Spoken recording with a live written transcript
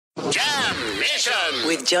Mission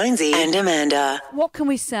with Jonesy and Amanda. What can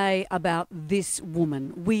we say about this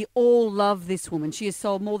woman? We all love this woman. She has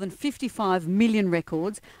sold more than 55 million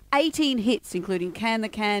records, 18 hits, including Can the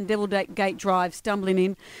Can, Devil Gate Drive, Stumbling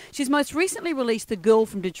In. She's most recently released The Girl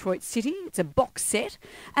from Detroit City. It's a box set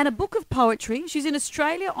and a book of poetry. She's in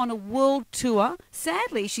Australia on a world tour.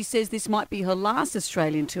 Sadly, she says this might be her last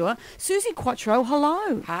Australian tour. Suzi Quatro,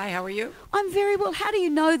 hello. Hi, how are you? I'm very well. How do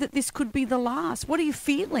you know that this could be the last? What are you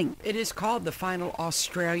feeling? It is called the final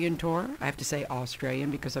Australian tour. I have to say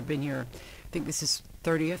Australian because I've been here, I think this is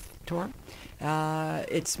 30th tour.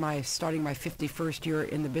 It's starting my 51st year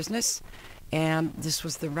in the business, and this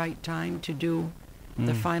was the right time to do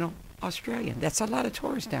the final Australian. That's a lot of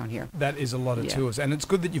tours down here. That is a lot of tours, and it's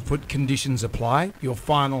good that you've put conditions apply, your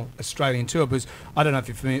final Australian tour, because I don't know if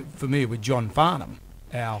you're familiar with John Farnham.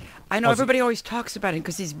 I know everybody always talks about him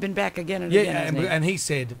because he's been back again and again. And he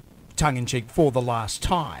said, tongue-in-cheek, for the last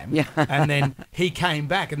time. Yeah. And then he came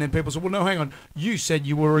back, and then people said, well, no, hang on, you said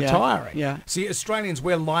you were retiring. Yeah. See, Australians,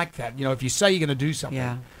 we're like that. You know, if you say you're going to do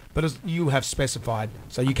something, but as you have specified,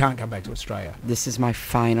 so you can't come back to Australia. This is my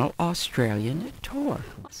final Australian tour.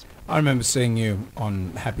 I remember seeing you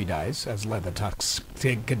on Happy Days as Leather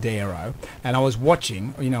Tuxedo, and I was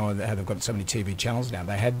watching, you know how they've got so many TV channels now,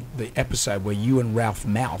 they had the episode where you and Ralph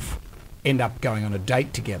Malph end up going on a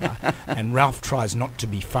date together, and Ralph tries not to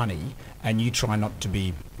be funny, and you try not to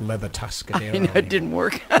be Leather Tuxedo. I know, it didn't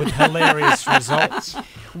work. With hilarious results.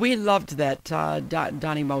 We loved that,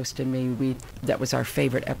 Donnie Most and me, that was our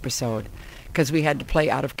favorite episode, because we had to play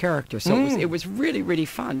out of character, so it was really, really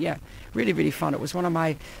fun, really, really fun. It was one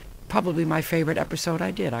of probably my favorite episode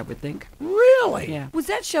I did, I would think. Really? Yeah. Was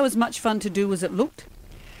that show as much fun to do as it looked?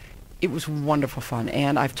 It was wonderful fun,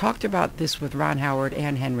 and I've talked about this with Ron Howard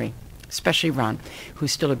and Henry, especially Ron,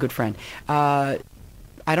 who's still a good friend. I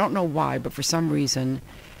don't know why, but for some reason,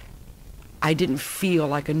 I didn't feel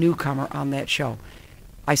like a newcomer on that show.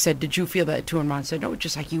 I said, did you feel that too? And Ron said, no,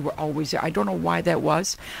 just like you were always there. I don't know why that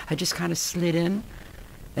was. I just kind of slid in,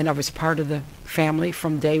 and I was part of the family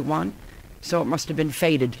from day one. So it must have been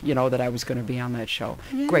fated, that I was going to be on that show.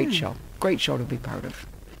 Yeah. Great show to be part of.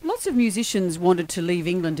 Lots of musicians wanted to leave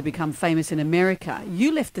England to become famous in America.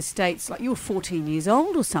 You left the States like you were 14 years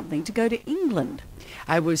old or something to go to England.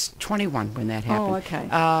 I was 21 when that happened. Oh, okay.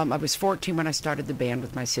 I was 14 when I started the band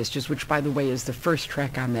with my sisters, which, by the way, is the first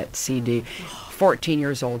track on that CD. 14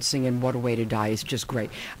 years old singing What a Way to Die is just great.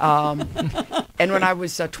 And when I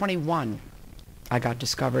was 21, I got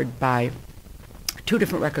discovered by 2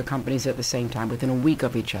 different record companies at the same time, within a week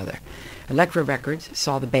of each other. Elektra Records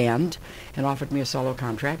saw the band and offered me a solo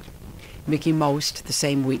contract. Mickey Most, the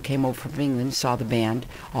same week, came over from England, saw the band,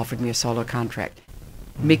 offered me a solo contract.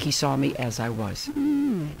 Mickey saw me as I was.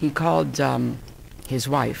 He called his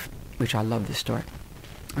wife, which I love this story,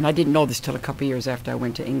 and I didn't know this till a couple years after I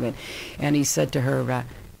went to England, and he said to her,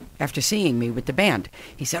 after seeing me with the band,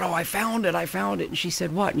 he said, oh, I found it. And she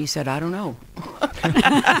said, what? And he said, I don't know.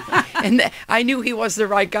 And I knew he was the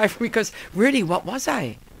right guy for me, because really, what was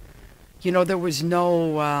I? There was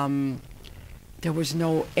no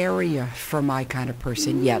area for my kind of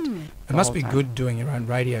person yet. It must be good doing your own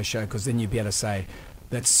radio show, because then you'd be able to say,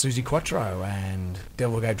 that's Suzi Quatro and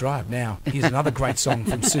Devil Gate Drive. Now, here's another great song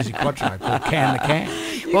from Suzi Quatro called Can the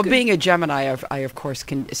Can. Well, being a Gemini, I of course,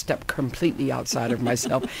 can step completely outside of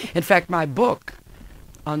myself. In fact, my book,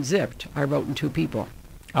 Unzipped, I wrote in 2 people.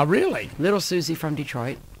 Oh, really? Little Suzi from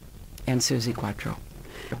Detroit and Suzi Quatro.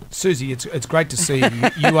 Suzi, it's great to see you.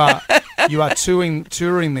 You are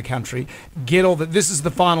touring the country. This is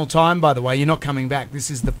the final time, by the way. You're not coming back.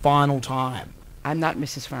 This is the final time. I'm not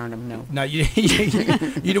Mrs. Farnham, no. No, you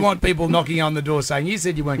don't want people knocking on the door saying, you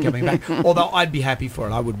said you weren't coming back. Although I'd be happy for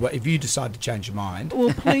it. I would, if you decide to change your mind.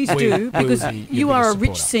 Well, please do, because you are a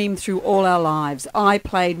rich seam through all our lives. I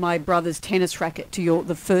played my brother's tennis racket to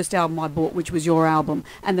the first album I bought, which was your album,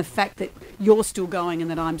 and the fact that you're still going and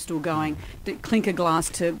that I'm still going, clink a glass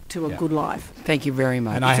to a good life. Thank you very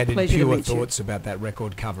much. And I had impure thoughts about that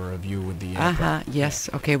record cover of you with the... yes.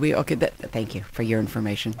 Okay, thank you for your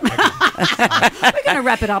information. We're going to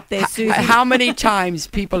wrap it up there, Suzi. How many times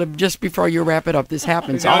people have, just before you wrap it up, this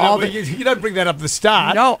happens? You don't bring that up at the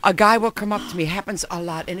start. No, a guy will come up to me, happens a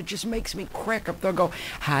lot, and it just makes me crack up. They'll go,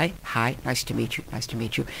 hi, nice to meet you.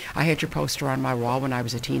 I had your poster on my wall when I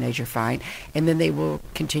was a teenager, fine. And then they will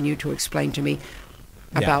continue to explain to me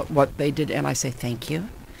about what they did, and I say, thank you.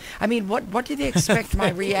 I mean, what do they expect my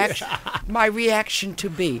reaction to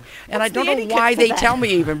be? And I don't know why they tell me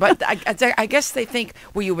even, but I guess they think,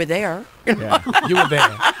 well, you were there. Yeah, you were there.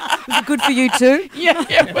 Was it good for you too? Yeah,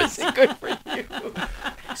 it was good for you.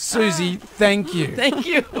 Suzi, thank you. Thank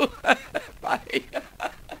you. Bye.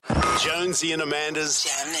 Jonesy and Amanda's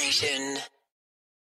Jam Nation.